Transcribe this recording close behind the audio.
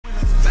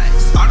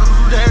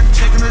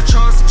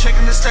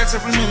checking the stats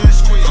every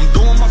minute. I'm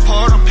doing my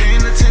part, I'm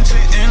paying attention,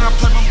 and I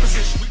play my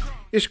position.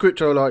 It's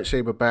Crypto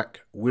Lightsaber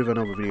back with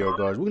another video,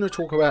 guys. We're going to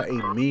talk about a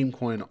meme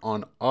coin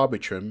on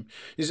Arbitrum.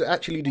 This is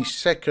actually the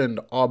second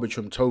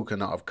Arbitrum token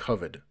that I've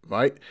covered,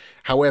 right?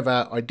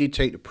 However, I did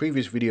take the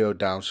previous video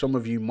down. Some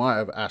of you might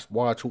have asked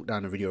why I took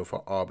down the video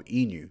for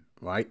Arbitrum,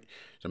 right?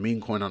 It's a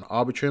meme coin on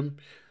Arbitrum.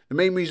 The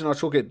main reason I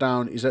took it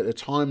down is at the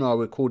time that I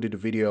recorded the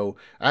video,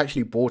 I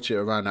actually bought it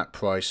around that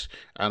price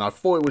and I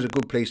thought it was a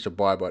good place to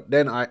buy, but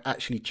then I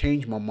actually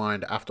changed my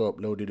mind after I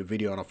uploaded the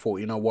video and I thought,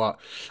 you know what,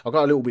 I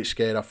got a little bit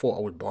scared. I thought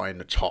I was buying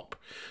the top.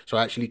 So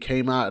I actually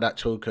came out of that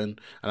token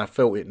and I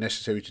felt it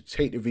necessary to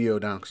take the video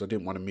down because I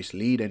didn't want to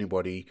mislead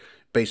anybody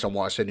based on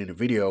what I said in the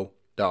video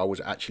that I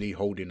was actually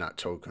holding that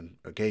token.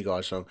 Okay,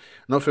 guys, so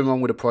nothing wrong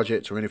with the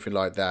project or anything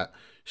like that.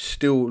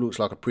 Still looks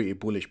like a pretty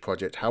bullish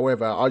project.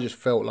 However, I just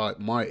felt like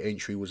my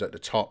entry was at the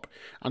top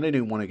and I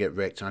didn't want to get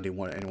wrecked. I didn't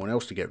want anyone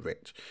else to get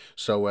wrecked.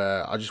 So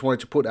I just wanted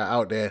to put that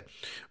out there.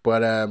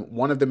 But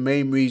one of the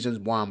main reasons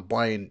why I'm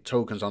buying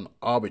tokens on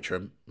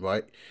Arbitrum,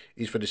 right,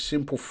 is for the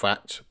simple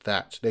fact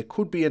that there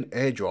could be an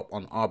airdrop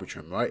on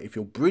Arbitrum, right? If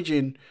you're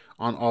bridging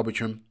on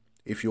Arbitrum,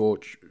 if you're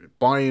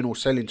buying or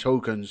selling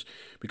tokens,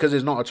 because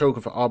there's not a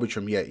token for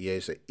Arbitrum yet, yeah,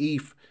 it's an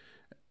ETH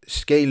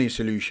scaling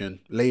solution,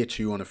 layer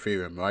 2 on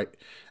Ethereum, right?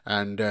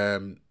 And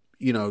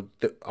you know,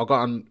 I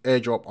got an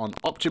airdrop on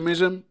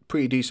Optimism,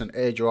 pretty decent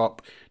airdrop.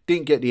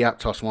 Didn't get the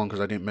Aptos one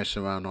because I didn't mess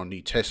around on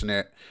the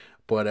testnet.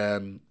 But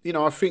you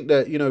know, I think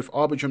that, you know, if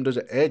Arbitrum does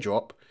an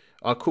airdrop,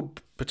 I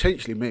could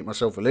potentially make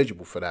myself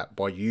eligible for that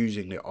by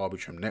using the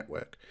Arbitrum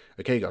network.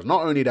 Okay, guys,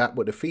 not only that,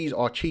 but the fees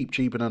are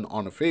cheaper than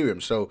on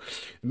Ethereum. So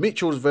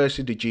Mitchell's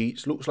versus the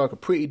Jeets looks like a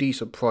pretty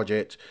decent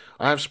project.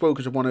 I have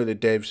spoken to one of the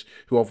devs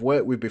who I've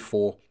worked with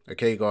before.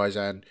 Okay, guys,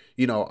 and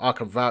you know, I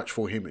can vouch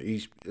for him.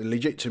 He's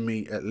legit to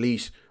me. At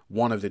least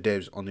one of the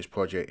devs on this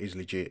project is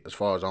legit, as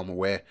far as I'm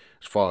aware,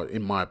 as far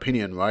in my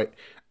opinion, right?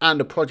 And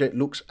the project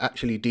looks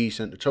actually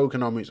decent. The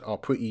tokenomics are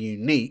pretty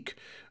unique.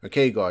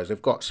 Okay, guys,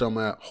 they've got some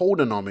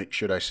holdonomics,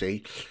 should I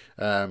say,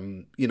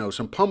 you know,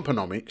 some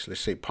pumponomics,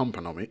 let's say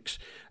pumponomics.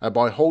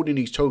 By holding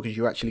these tokens,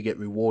 you actually get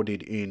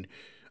rewarded in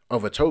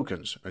other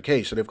tokens.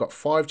 Okay, so they've got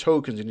 5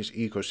 tokens in this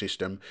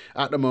ecosystem.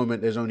 At the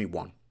moment, there's only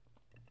 1.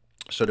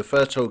 So the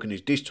first token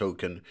is this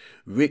token,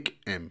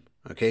 RickM.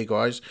 Okay,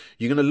 guys,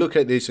 you're going to look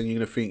at this and you're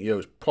going to think, yo,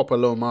 it's proper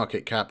low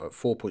market cap at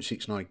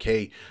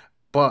 4.69k.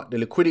 But the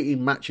liquidity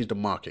matches the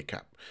market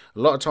cap. A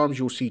lot of times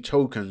you'll see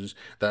tokens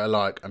that are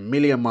like 1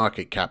 million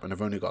market cap and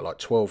have only got like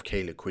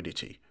 12k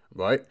liquidity,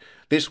 right?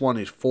 This one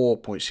is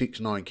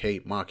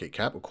 4.69k market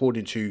cap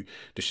according to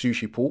the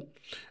sushi pool,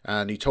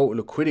 and the total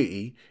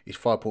liquidity is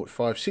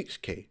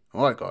 5.56k.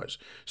 All right, guys,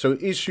 so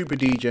it is super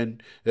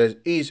degen. There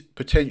is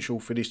potential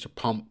for this to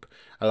pump.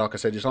 Like I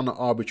said, it's on the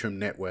Arbitrum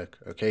network.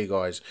 Okay,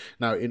 guys,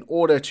 now in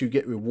order to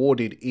get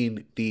rewarded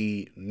in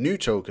the new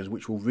tokens,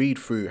 which we'll read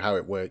through how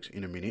it works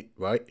in a minute,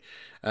 right,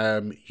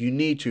 you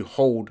need to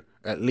hold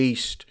at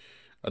least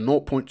a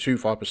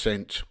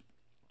 0.25%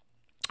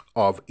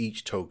 of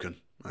each token.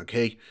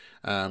 Okay,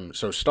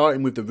 so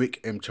starting with the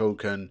RickM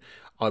token,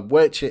 I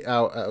worked it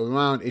out at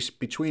around, it's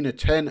between a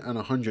 $10 and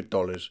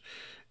 $100.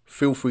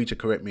 Feel free to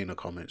correct me in the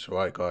comments, all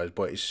right, guys,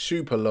 but it's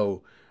super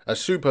low, a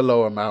super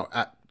low amount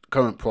at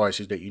current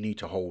prices that you need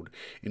to hold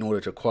in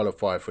order to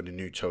qualify for the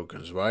new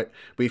tokens, right?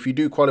 But if you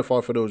do qualify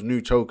for those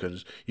new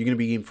tokens, you're going to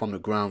be in from the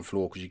ground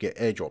floor because you get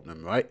airdrop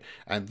them, right?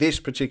 And this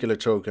particular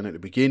token at the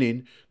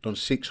beginning done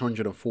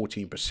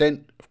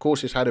 614%. Of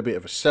course, it's had a bit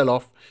of a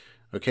sell-off.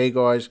 Okay,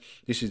 guys,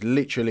 this is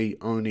literally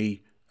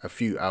only a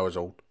few hours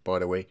old, by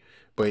the way,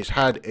 but it's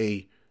had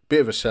a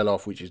bit of a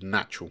sell-off, which is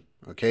natural.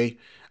 Okay,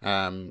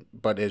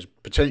 but there's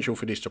potential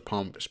for this to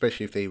pump,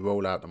 especially if they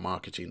roll out the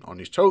marketing on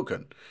this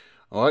token.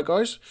 All right,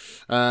 guys.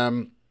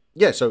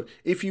 Yeah, so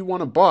if you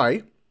want to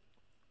buy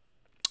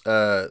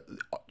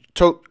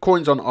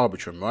coins on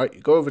Arbitrum, right,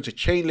 you go over to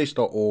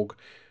chainlist.org.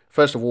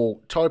 First of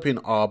all, type in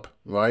ARB,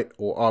 right,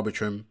 or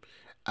Arbitrum.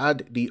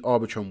 Add the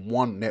Arbitrum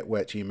 1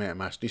 network to your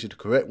MetaMask. This is the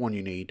correct one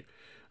you need.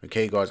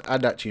 Okay, guys,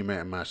 add that to your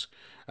MetaMask.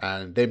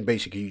 And then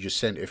basically you just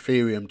send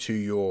Ethereum to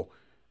your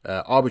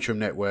Arbitrum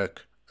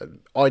network.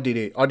 I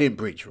didn't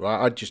bridge,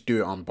 right? I just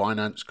do it on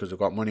Binance because I've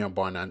got money on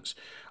Binance.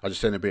 I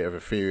just send a bit of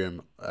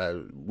Ethereum,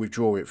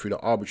 withdraw it through the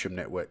Arbitrum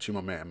network to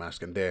my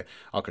MetaMask, and there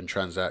I can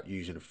transact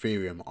using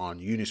Ethereum on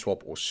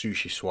Uniswap or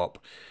SushiSwap.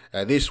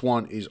 This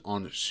one is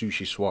on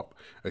SushiSwap.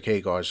 Okay,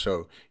 guys,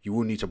 so you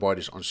will need to buy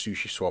this on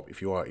SushiSwap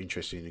if you are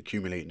interested in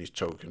accumulating this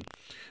token.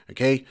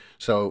 Okay,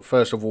 so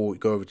first of all,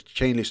 go over to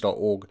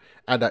chainlist.org,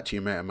 add that to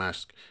your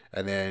MetaMask,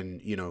 and then,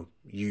 you know,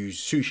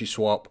 use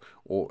SushiSwap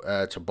or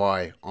to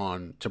buy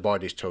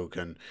this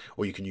token,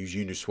 or you can use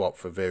Uniswap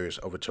for various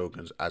other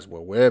tokens as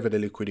well, wherever the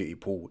liquidity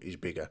pool is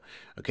bigger.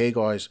 Okay,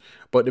 guys,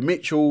 but the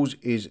Mitchells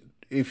is,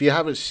 if you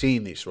haven't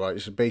seen this, right,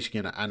 this is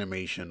basically an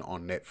animation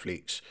on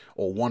Netflix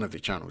or one of the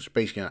channels.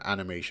 Basically an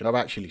animation I've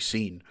actually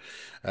seen.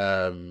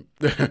 You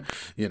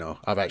know,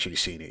 I've actually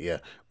seen it, yeah.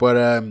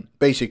 But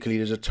basically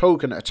there's a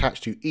token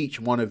attached to each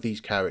one of these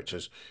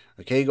characters.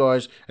 Okay,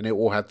 guys, and they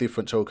all have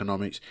different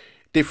tokenomics,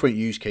 different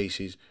use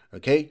cases.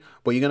 Okay,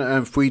 but you're going to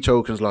earn free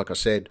tokens, like I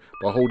said,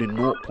 by holding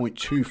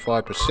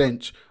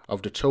 0.25%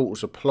 of the total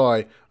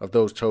supply of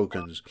those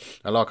tokens.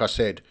 And like I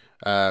said,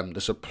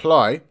 the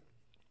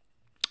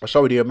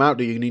amount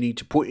that you need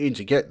to put in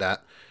to get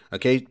that,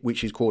 okay,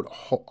 which is called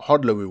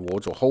hodler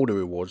rewards or holder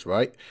rewards,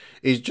 right,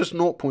 is just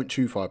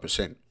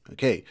 0.25%.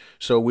 Okay,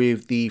 so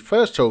with the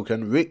first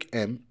token,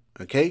 RickM,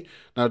 okay,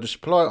 now the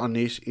supply on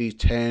this is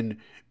 10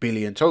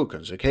 billion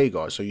tokens. Okay,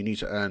 guys, so you need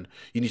to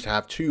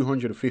have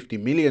 250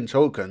 million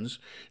tokens,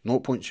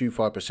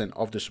 0.25%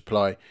 of the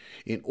supply,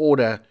 in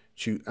order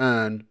to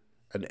earn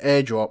an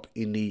airdrop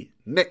in the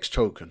next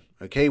token,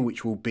 okay,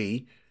 which will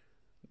be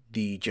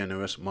the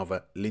generous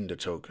Mother Linda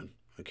token.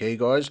 Okay,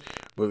 guys,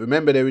 but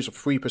remember there is a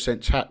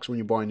 3% tax when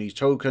you're buying these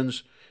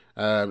tokens.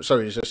 Sorry,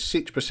 there's a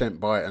 6%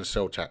 buy and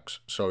sell tax.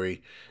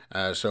 Sorry,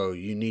 so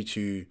you need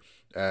to,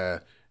 you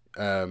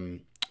know,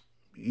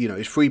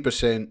 it's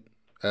 3%.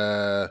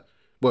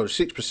 Well,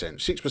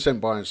 6%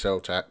 buy and sell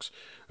tax.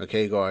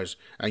 Okay, guys,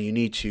 and you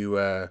need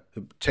to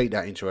take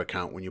that into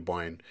account when you're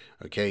buying.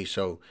 Okay,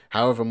 so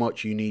however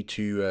much you need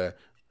to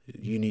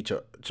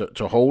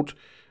hold,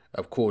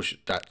 of course,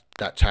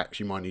 that tax,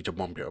 you might need to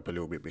bump it up a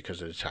little bit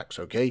because of the tax.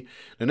 Okay,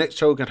 the next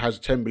token has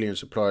 10 billion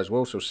supply as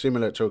well, so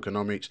similar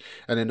tokenomics.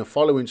 And then the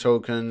following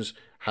tokens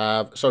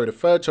have, sorry, the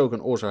third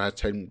token also has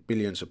 10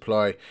 billion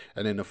supply,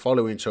 and then the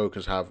following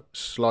tokens have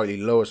slightly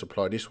lower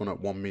supply, this one at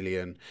 1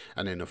 million,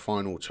 and then the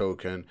final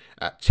token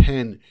at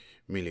 10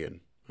 million.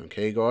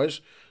 Okay,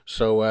 guys,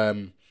 so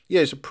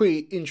yeah, it's a pretty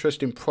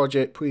interesting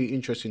project, pretty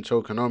interesting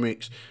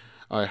tokenomics.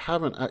 I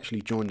haven't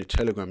actually joined the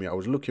Telegram yet. I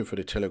was looking for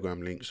the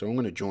Telegram link, so I'm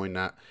going to join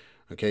that.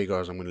 Okay,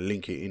 guys, I'm going to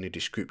link it in the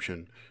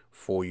description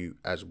for you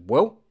as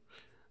well.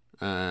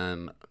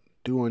 And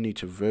do I need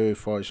to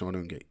verify so I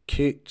don't get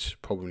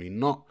kicked? Probably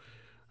not.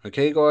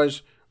 Okay,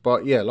 guys,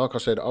 but yeah, like I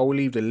said, I will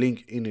leave the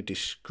link in the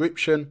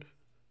description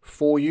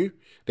for you.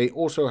 They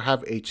also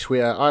have a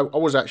Twitter. I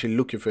was actually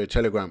looking for a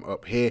Telegram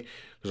up here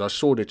because I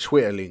saw the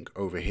Twitter link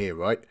over here,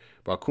 right?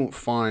 But I couldn't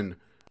find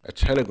a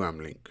Telegram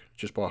link.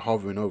 Just by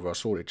hovering over, I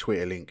saw the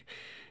Twitter link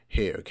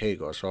here. Okay,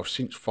 guys, so I've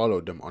since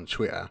followed them on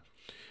Twitter,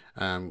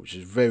 which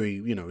is very,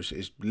 you know,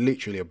 it's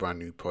literally a brand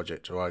new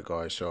project. All right,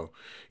 guys, so,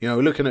 you know,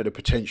 looking at the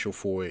potential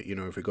for it, you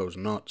know, if it goes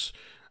nuts.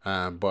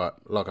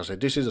 But like I said,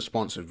 this is a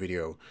sponsored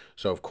video,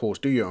 so of course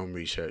do your own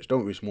research.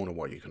 Don't risk more than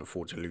what you can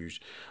afford to lose.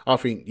 I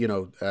think, you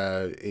know,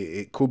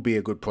 it could be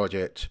a good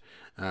project,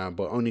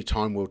 but only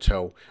time will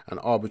tell. And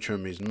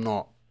Arbitrum is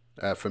not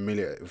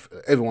familiar,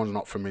 everyone's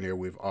not familiar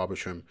with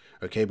Arbitrum,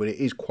 okay, but it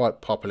is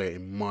quite popular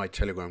in my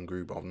Telegram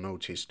group, I've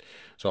noticed.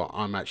 So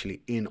I'm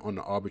actually in on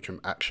the Arbitrum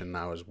action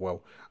now as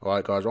well. All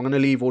right, guys, I'm going to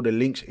leave all the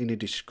links in the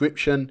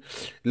description.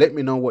 Let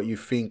me know what you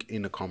think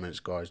in the comments,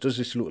 guys. Does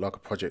this look like a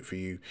project for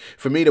you?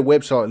 For me, the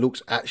website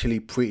looks actually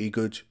pretty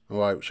good,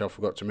 all right, which I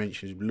forgot to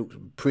mention. It looks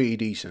pretty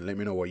decent. Let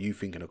me know what you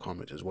think in the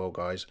comments as well,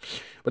 guys.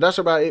 But that's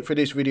about it for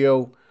this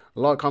video.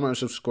 Like, comment, and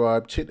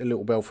subscribe. Hit the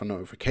little bell for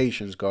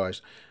notifications,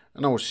 guys.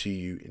 And I will see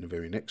you in the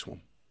very next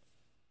one.